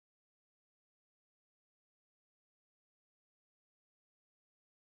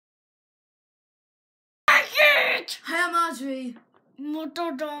it! Hi, I'm Audrey.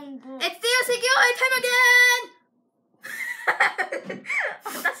 Motodongo. It's DLC giveaway time again!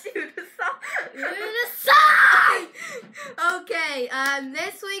 私うるさ。Okay,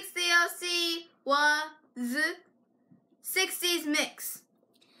 this week's DLC was 60s mix.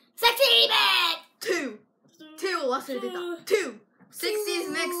 60s mix! 2を忘れてた。2 60s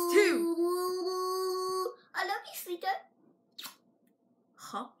mix 2. I love you, sweetheart.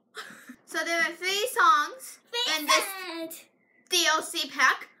 Huh? So there are 3 songs in this DLC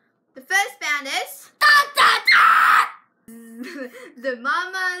pack. The first band is the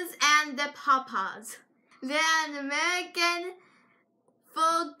Mamas and the Papas. They're an American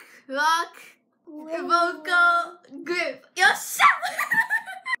folk rock vocal group. Yossha!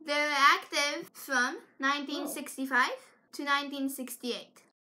 They're active from 1965 to 1968.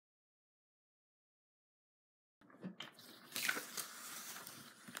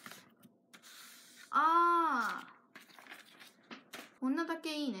 Ah, こんなだ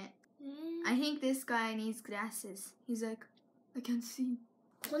けいいね。I think this guy needs glasses. He's like, I can't see.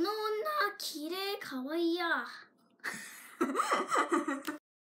 この女きれいかわいいや。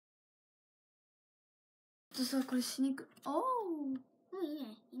さ、これしにくい。おー。いい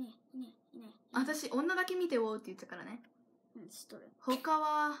ね、いいね、いいね、いいね。私、女だけ見ておうって言ったからね。知っとる。他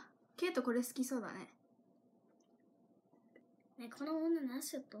は、ケイトこれ好きそうだね。ね、この女何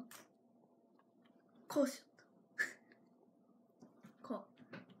しよっと？こうしよっと。こ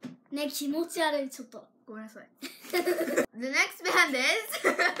う。ね、気持ち悪い、ちょっと。ごめんなさい。The next band is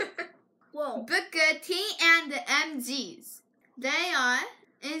Whoa. Booker T and the MGs. They are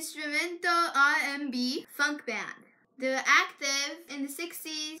instrumental R&B funk band. They were active in the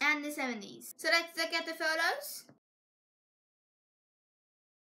 60s and the 70s. So let's look at the photos.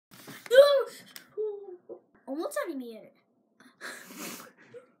 おもちゃに見える。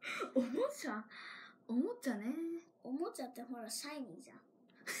おもちゃ？おもちゃね。おもちゃってほらシャイニーじゃん。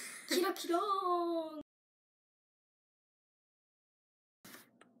キラキラーン。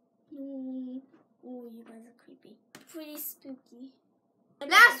Oh, you guys are creepy. Pretty spooky.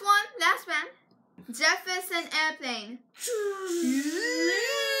 Last band. Jefferson Airplane.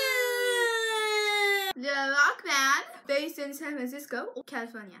 The rock band based in San Francisco,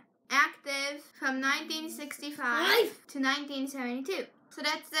 California. Active from 1965 to 1972. So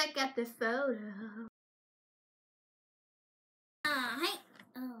let's look at the photo. はい。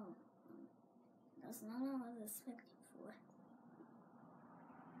Oh. That's not what I was expecting for.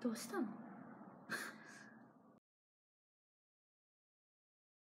 どうしたの？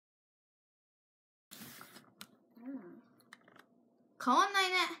変わんない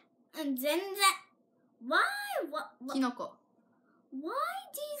ね。全然。Why? What? キノコ。Why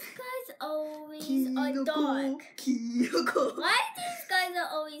these guys always are dark? キノコ。Why these guys are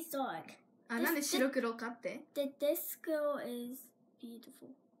always dark? あ、なんで白黒かって？ This girl is beautiful.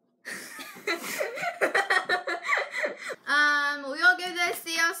 We'll give this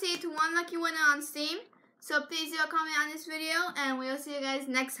DLC to one lucky winner on Steam. So please leave a comment on this video and we'll see you guys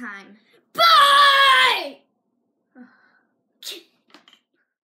next time. Bye!